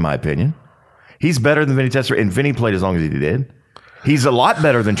Testaverde, in my opinion. He's better than Vinny Testaverde, and Vinny played as long as he did. He's a lot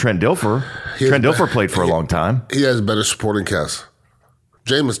better than Trent Dilfer. Trent Dilfer played for a long time. He has better supporting cast.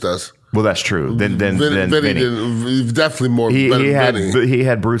 Jameis does. Well, that's true. Then Vinny. He's definitely more he better than Vinny. He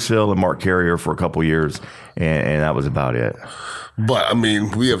had Bruce Hill and Mark Carrier for a couple years, and that was about it. But, I mean,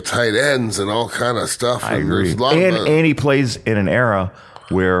 we have tight ends and all kind of stuff. I agree. And he plays in an era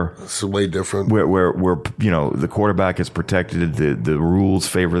where it's way different. Where the quarterback is protected, the rules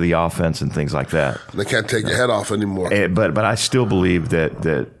favor the offense and things like that. They can't take your head off anymore. But I still believe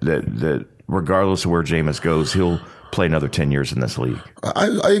that regardless of where Jameis goes, he'll play another 10 years in this league.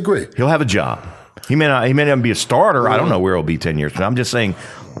 I agree. He'll have a job. He may not be a starter. I don't know where he'll be 10 years. But I'm just saying,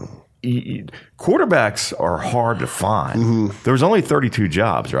 quarterbacks are hard to find. Mm-hmm. There's only 32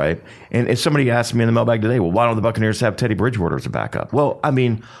 jobs, right? And if somebody asked me in the mailbag today, well, why don't the Buccaneers have Teddy Bridgewater as a backup? Well, I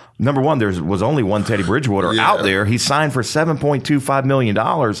mean, number one, there was only one Teddy Bridgewater out there. He signed for $7.25 million.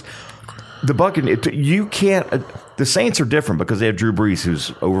 The Buccaneers, you can't. The Saints are different because they have Drew Brees,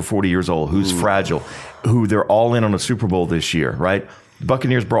 who's over 40 years old, who's fragile, who they're all in on a Super Bowl this year, right?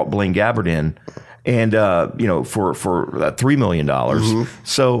 Buccaneers brought Blaine Gabbert in, and for $3 million. Mm-hmm.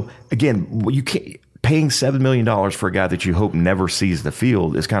 So again, you can't. Paying $7 million for a guy that you hope never sees the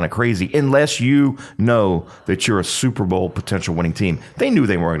field is kind of crazy, unless you know that you're a Super Bowl potential winning team. They knew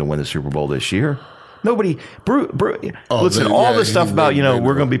they weren't going to win the Super Bowl this year. Nobody, listen, all this stuff about,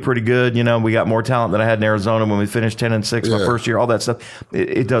 we're going to be pretty good. We got more talent than I had in Arizona when we finished 10-6 my first year, all that stuff.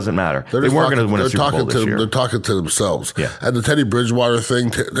 It doesn't matter. They weren't going to win a Super Bowl this year. They're talking to themselves. Yeah. And the Teddy Bridgewater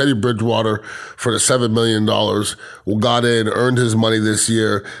thing, Teddy Bridgewater for the $7 million got in, earned his money this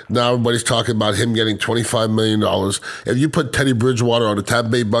year. Now everybody's talking about him getting $25 million. If you put Teddy Bridgewater on the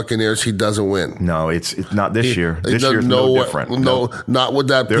Tampa Bay Buccaneers, he doesn't win. No, it's not this year. This year's no different. No, not with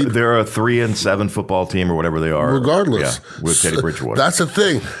that. They're a 3-7 football team or whatever they are. Regardless. With Teddy Bridgewater. That's the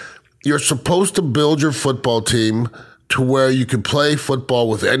thing. You're supposed to build your football team to where you can play football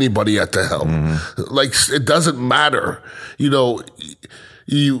with anybody at the helm. Mm-hmm. Like, it doesn't matter.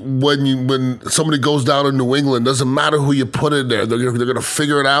 When somebody goes down in New England, doesn't matter who you put in there. They're going to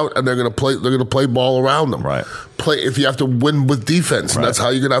figure it out, and they're going to play ball around them. Right. If you have to win with defense, and that's how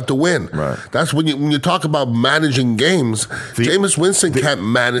you're going to have to win. Right. That's when you talk about managing games. Jameis Winston can't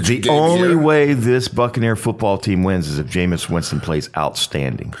manage games. The only way this Buccaneer football team wins is if Jameis Winston plays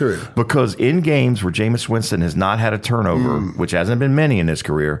outstanding. Period. Because in games where Jameis Winston has not had a turnover, which hasn't been many in his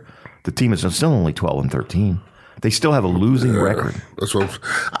career, the team is still only 12-13. They still have a losing record. That's what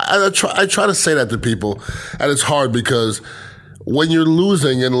I try to say that to people, and it's hard because when you're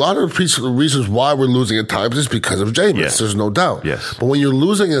losing, and a lot of the reasons why we're losing at times is because of Jameis. Yes. There's no doubt. Yes. But when you're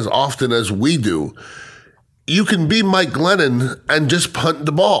losing as often as we do, you can be Mike Glennon and just punt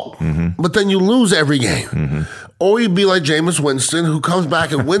the ball, but then you lose every game. Mm-hmm. Or you be like Jameis Winston, who comes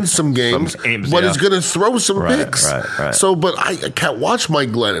back and wins some games, but is going to throw some picks. Right. So, but I can't watch Mike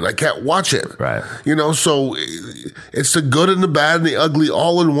Glennon. I can't watch it. Right. So it's the good and the bad and the ugly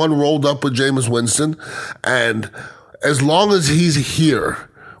all in one rolled up with Jameis Winston. And as long as he's here,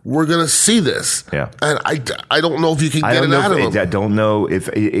 we're going to see this. Yeah. And I don't know if you can get it out of him. I don't know if,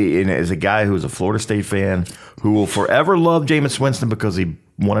 as a guy who's a Florida State fan who will forever love Jameis Winston because he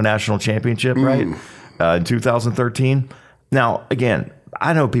won a national championship, right? In 2013. Now, again,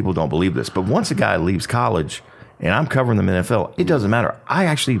 I know people don't believe this, but once a guy leaves college and I'm covering them in the NFL, it doesn't matter. I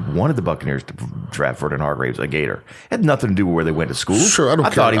actually wanted the Buccaneers to draft Vernon Hargraves, a Gator. It had nothing to do with where they went to school. Sure, I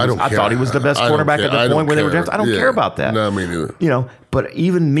don't care. I thought he was the best quarterback at the point where they were drafted. I don't care about that. No, me neither. But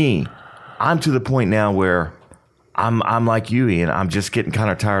even me, I'm to the point now where I'm like you, Ian. I'm just getting kind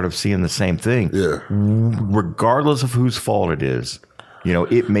of tired of seeing the same thing. Yeah. Regardless of whose fault it is,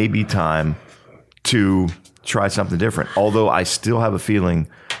 it may be time to try something different. Although I still have a feeling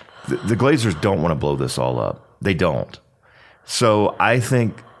the Glazers don't want to blow this all up. They don't. So I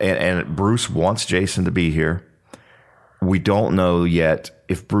think, and Bruce wants Jason to be here. We don't know yet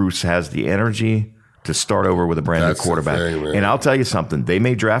if Bruce has the energy to start over with a brand new quarterback. And I'll tell you something. They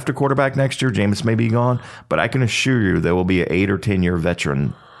may draft a quarterback next year. Jameis may be gone. But I can assure you there will be an 8 or 10 year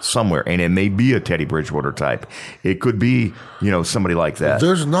veteran somewhere, and it may be a Teddy Bridgewater type. It could be, somebody like that.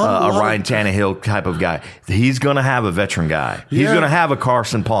 There's not a Ryan Tannehill type of guy. He's going to have a veteran guy. He's going to have a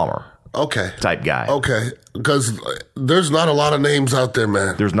Carson Palmer type guy. Okay, because there's not a lot of names out there,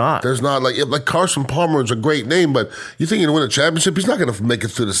 man. There's not. Like Carson Palmer is a great name, but you think you're going to win a championship? He's not going to make it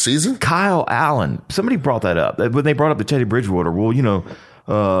through the season. Kyle Allen. Somebody brought that up when they brought up the Teddy Bridgewater. Well,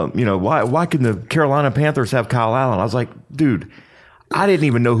 why can the Carolina Panthers have Kyle Allen? I was like, dude, I didn't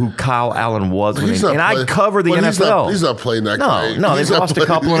even know who Kyle Allen was. I cover the NFL. He's not playing that great. No, they've lost a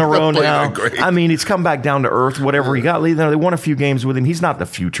couple in a row now. I mean, he's come back down to earth, whatever he got. They won a few games with him. He's not the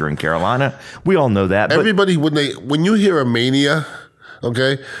future in Carolina. We all know that. Everybody, when you hear a mania,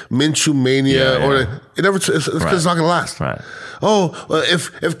 okay, Minshew mania, it's not going to last. Right. Oh,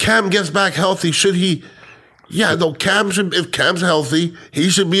 if Cam gets back healthy, should he? Yeah, no, if Cam's healthy, he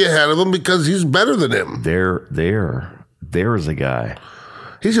should be ahead of him because he's better than him. There is a guy.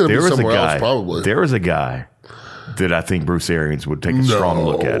 He's going to be somewhere else, probably. There is a guy that I think Bruce Arians would take a strong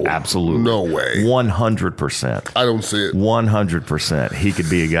look at. Absolutely. No way. 100%. I don't see it. 100%. He could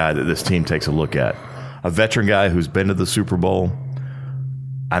be a guy that this team takes a look at. A veteran guy who's been to the Super Bowl.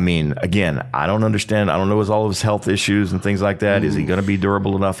 I mean, again, I don't understand. I don't know all of his health issues and things like that. Is he going to be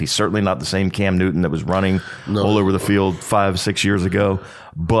durable enough? He's certainly not the same Cam Newton that was running all over the field 5-6 years ago.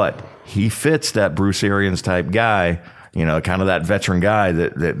 But he fits that Bruce Arians type guy, kind of that veteran guy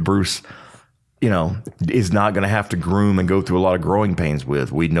that Bruce, is not going to have to groom and go through a lot of growing pains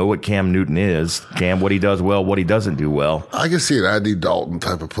with. We know what Cam Newton is. Cam, what he does well, what he doesn't do well. I can see an Andy Dalton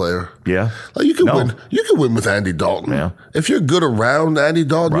type of player. Yeah. Like you can win. You can win with Andy Dalton. Yeah. If you're good around Andy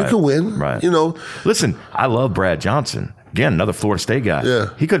Dalton, you can win. Right. Listen, I love Brad Johnson. Again, another Florida State guy.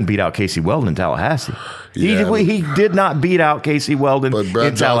 Yeah. He couldn't beat out Casey Weldon in Tallahassee. Yeah, he did not beat out Casey Weldon but Brad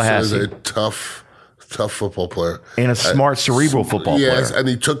in Tallahassee. Johnson is a tough football player. And a smart, cerebral football player. Yes, and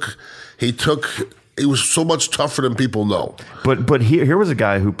he was so much tougher than people know. But here was a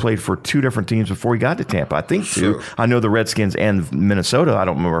guy who played for two different teams before he got to Tampa. I think two. Sure. I know the Redskins and Minnesota. I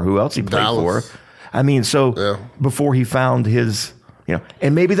don't remember who else he played Dallas. for. I mean, before he found his,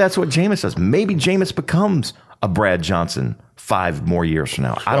 and maybe that's what Jameis does. Maybe Jameis becomes a Brad Johnson 5 more years from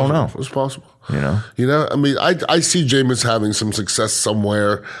now. I don't know. It's possible. I mean, I see Jameis having some success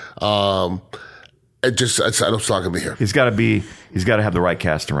somewhere. It's not going to be here. He's got to have the right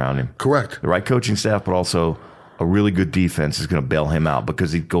cast around him. Correct. The right coaching staff, but also a really good defense is going to bail him out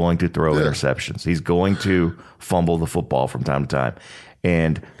because he's going to throw interceptions. He's going to fumble the football from time to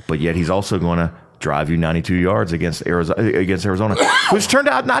time. But yet he's also going to drive you 92 yards against Arizona, which turned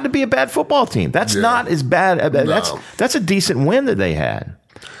out not to be a bad football team. That's not as bad. That's a decent win that they had.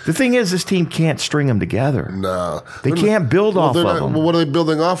 The thing is, this team can't string them together. No. They can't build off of them. Well, what are they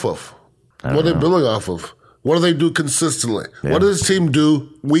building off of? What are they building off of? What do they do consistently? Yeah. What does this team do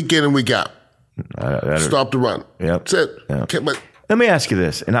week in and week out? Stop the run. Yep. That's it. Yep. Let me ask you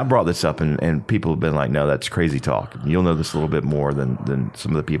this, and I brought this up, and people have been like, no, that's crazy talk. You'll know this a little bit more than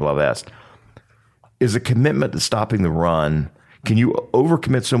some of the people I've asked. Is a commitment to stopping the run, can you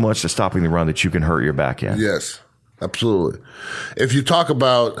overcommit so much to stopping the run that you can hurt your back end? Yes, absolutely. If you talk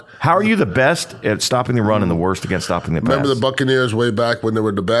about... How are you the best at stopping the run and the worst against stopping the pass? Remember the Buccaneers way back when they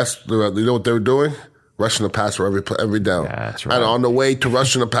were the best? You know what they were doing? Rushing the passer every down. Yeah, that's right. And on the way to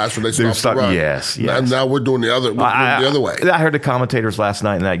rushing the passer, they stopped the run. Yes. And now we're doing the other way. I heard the commentators last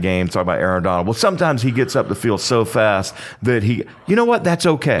night in that game talking about Aaron Donald. Well, sometimes he gets up the field so fast that you know what? That's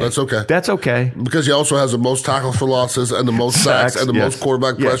okay. That's okay. Because he also has the most tackles for losses and the most sacks and the most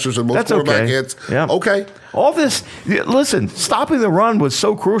quarterback pressures and most quarterback hits. Yeah. Okay. All this, listen, stopping the run was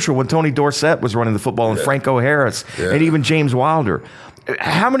so crucial when Tony Dorsett was running the football and Franco Harris and even James Wilder.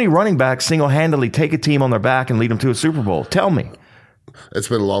 How many running backs single-handedly take a team on their back and lead them to a Super Bowl? Tell me. It's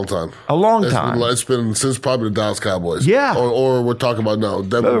been a long time. It's been since probably the Dallas Cowboys. Yeah. Or we're talking about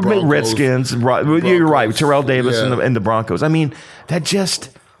Denver Broncos. Redskins. You're right. Terrell Davis and the Broncos. I mean, it's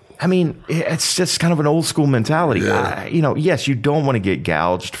just kind of an old school mentality. Yeah. Yes, you don't want to get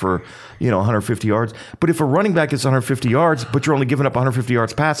gouged for, 150 yards. But if a running back gets 150 yards, but you're only giving up 150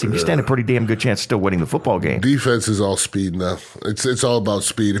 yards passing, you stand a pretty damn good chance of still winning the football game. Defense is all speed now. It's all about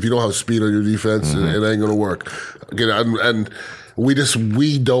speed. If you don't have speed on your defense, it ain't going to work. Again, and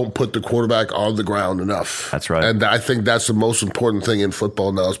we don't put the quarterback on the ground enough. That's right. And I think that's the most important thing in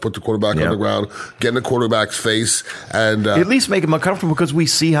football now is put the quarterback on the ground, get in the quarterback's face, and at least make him uncomfortable because we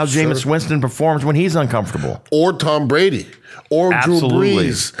see how Jameis Winston performs when he's uncomfortable. Or Tom Brady. or Absolutely.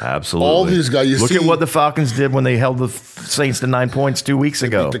 Drew Brees. Absolutely. All these guys. Look at what the Falcons did when they held the Saints to 9 points 2 weeks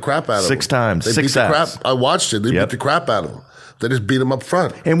ago. Beat the crap out of them. 6 times. They 6 beat the crap. sacks. I watched it. They Yep. beat the crap out of them. They just beat them up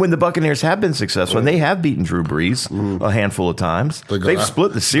front. And when the Buccaneers have been successful, and they have beaten Drew Brees a handful of times, they've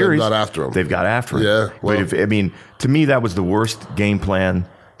split the series. They've got after him. They've got after him. Yeah, well. But to me, that was the worst game plan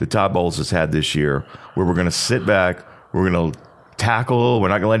that Todd Bowles has had this year, where we're going to sit back, we're going to tackle, we're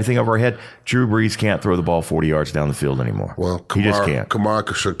not going to let anything over our head. Drew Brees can't throw the ball 40 yards down the field anymore. Well, he just can't.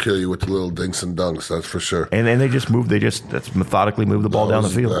 Kamara should kill you with the little dinks and dunks, that's for sure. And then that's methodically move the ball down the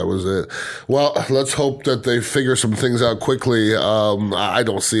field. That was it. Well, let's hope that they figure some things out quickly. I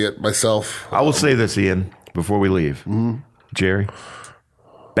don't see it myself. I will say this, Ian, before we leave. Jerry,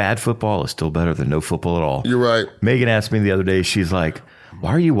 bad football is still better than no football at all. You're right. Megan asked me the other day, she's like, why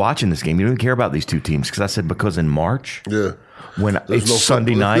are you watching this game? You don't care about these two teams. Because I said, because in March, when it's no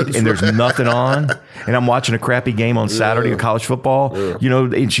Sunday football. night and there's nothing on, and I'm watching a crappy game on Saturday of college football,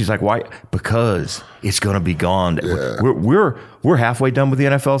 and she's like, why? Because it's going to be gone. Yeah. We're halfway done with the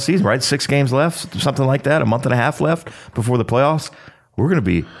NFL season, right? 6 games left, something like that, a month and a half left before the playoffs. We're going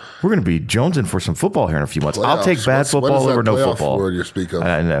to be jonesing for some football here in a few months. I'll take bad football over no football. Word you speak of?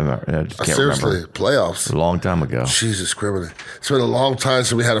 I just can't Seriously, remember. playoffs. A long time ago. Jesus, criminal. It's been a long time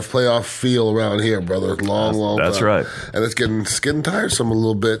since we had a playoff feel around here, brother. Long That's time. right. And it's getting tiresome a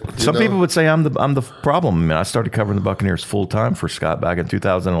little bit. Some people would say I'm the problem. I mean, I started covering the Buccaneers full time for Scott back in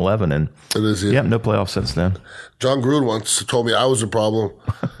 2011, and It is, yeah. yeah, no playoffs since then. John Gruden once told me I was a problem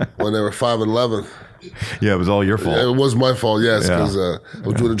when they were 5-11. Yeah, it was all your fault. It was my fault, yes, Yeah. because I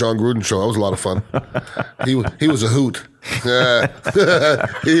was doing a John Gruden show. That was a lot of fun. He was a hoot. Yeah.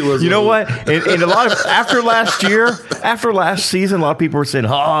 He was. You know what? And a lot of after last season, a lot of people were saying,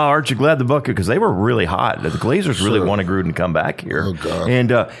 "Oh, aren't you glad the Buccaneers?" Because they were really hot. The Glazers really wanted Gruden to come back here. Oh,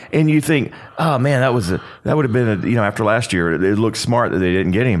 God. And you think, oh man, that would have been after last year, it looked smart that they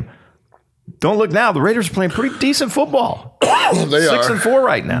didn't get him. Don't look now. The Raiders are playing pretty decent football. They 6-4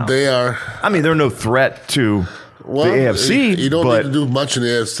 right now. They are. I mean, they're no threat to the AFC. You don't but need to do much in the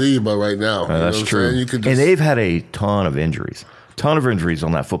AFC, but right now. that's true. You could And they've had a ton of injuries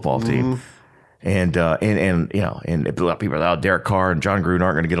on that football team. And a lot of people are like, Derek Carr and John Gruden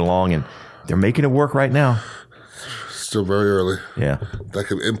aren't going to get along, and they're making it work right now. still very early. Yeah. That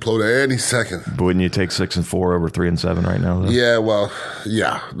could implode at any second. But wouldn't you take 6-4 over 3-7 right now, though? Yeah, well,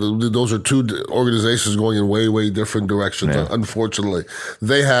 yeah. Those are two organizations going in way, way different directions, unfortunately.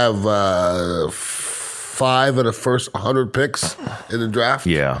 They have 5 of the first 100 picks in the draft.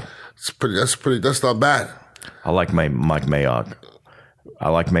 Yeah. That's not bad. I like Mike Mayock. I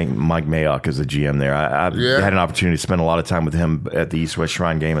like Mike Mayock as the GM there. I had an opportunity to spend a lot of time with him at the East-West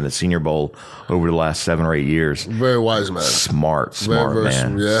Shrine game and the Senior Bowl over the last 7 or 8 years. Very wise man. Smart very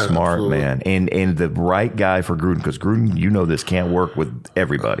man. Yeah, smart absolutely. man. And the right guy for Gruden, because Gruden, this can't work with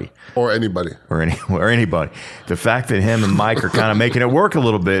everybody. Or anybody. Or anybody. The fact that him and Mike are kind of making it work a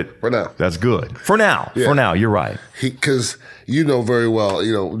little bit, For now. that's good. For now. Yeah. For now, you're right. Because you know very well,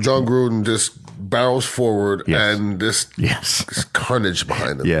 John Gruden just barrels forward and this carnage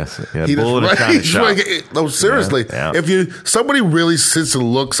behind him. Yes. Yeah, He bullet just, and China shot. No, seriously. Yeah. If somebody really sits and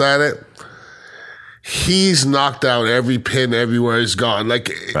looks at it, he's knocked down every pin everywhere he's gone.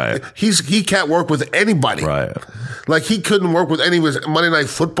 Like he can't work with anybody. Right. Like he couldn't work with any of his Monday Night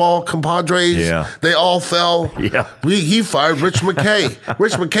Football compadres. Yeah. They all fell. Yeah. He fired Rich McKay.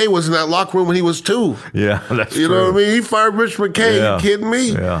 Rich McKay was in that locker room when he was 2. Yeah, that's You true. know what I mean? He fired Rich McKay. Yeah. You kidding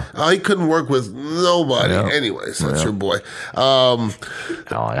me? Yeah. He couldn't work with nobody. Yeah. Anyways, that's your boy. I'm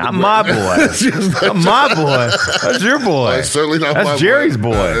my boy. I'm my boy. That's your boy. It's certainly not That's my Jerry's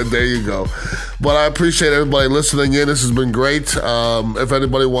boy. There you go. But I appreciate everybody listening in. This has been great. If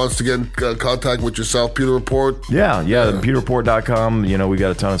anybody wants to get in contact with yourself, Pewter Report. Yeah, pewterreport.com. We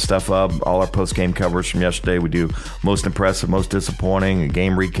got a ton of stuff up. All our post-game coverage from yesterday. We do most impressive, most disappointing, a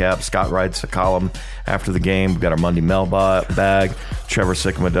game recap. Scott writes a column after the game. We've got our Monday mail bag. Trevor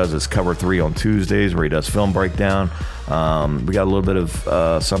Sikkema does his Cover 3 on Tuesdays where he does film breakdown. We got a little bit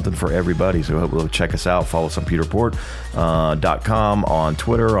of something for everybody, so I hope you'll check us out. Follow us on pewterreport.com, on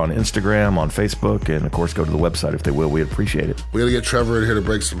Twitter, on Instagram, on Facebook, and of course go to the website if they will. We'd appreciate it. We got to get Trevor in here to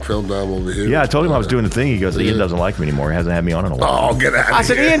break some film down over here. Yeah, I told him I was doing the thing. He goes, Ian doesn't like me anymore. He hasn't had me on in a while. Oh, get out of here. I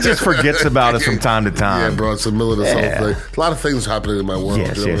said, Ian just forgets about us from time to time. Yeah, bro, it's the middle of this whole thing. A lot of things happening in my world.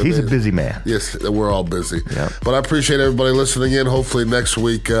 Yes, you know what I he's a mean? busy man. Yes, we're all busy. Yeah. But I appreciate everybody listening in. Hopefully next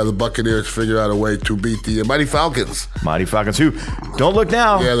week the Buccaneers figure out a way to beat the Mighty Falcons. Mighty Falcons, who, don't look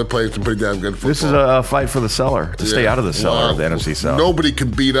now. Yeah, they're playing some pretty damn good football. This is a fight for the cellar, to stay out of the cellar of the NFC South. Nobody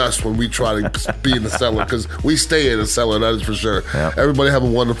can beat us when we try to be in the cellar because we stay in the cellar, that is for sure. Yeah. Everybody have a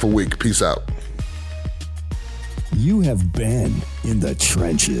wonderful week. Peace out. You have been in the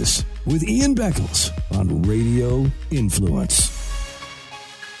trenches with Ian Beckles on Radio Influence.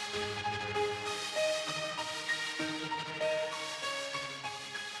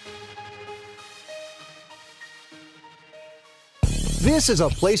 This is a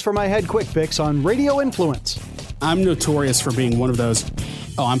Place for My Head Quick Fix on Radio Influence. I'm notorious for being one of those,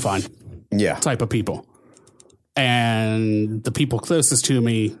 oh, I'm fine, type of people. And the people closest to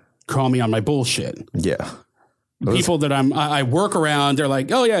me call me on my bullshit. Yeah. People that I work around, they're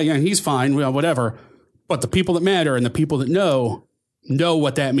like, oh, yeah, he's fine, well, whatever. But the people that matter and the people that know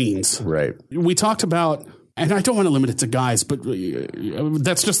what that means. Right. We talked about, and I don't want to limit it to guys, but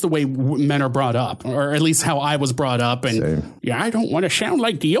that's just the way men are brought up, or at least how I was brought up. And Same. Yeah, I don't want to sound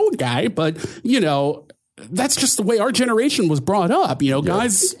like the old guy, but, that's just the way our generation was brought up.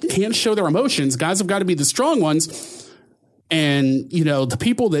 Guys can't show their emotions. Guys have got to be the strong ones. And, the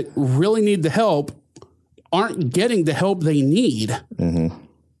people that really need the help aren't getting the help they need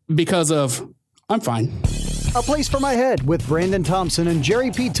because of, I'm fine. A Place for My Head with Brandon Thompson and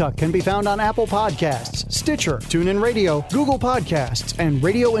Jerry Petuck can be found on Apple Podcasts, Stitcher, TuneIn Radio, Google Podcasts, and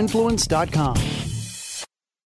RadioInfluence.com.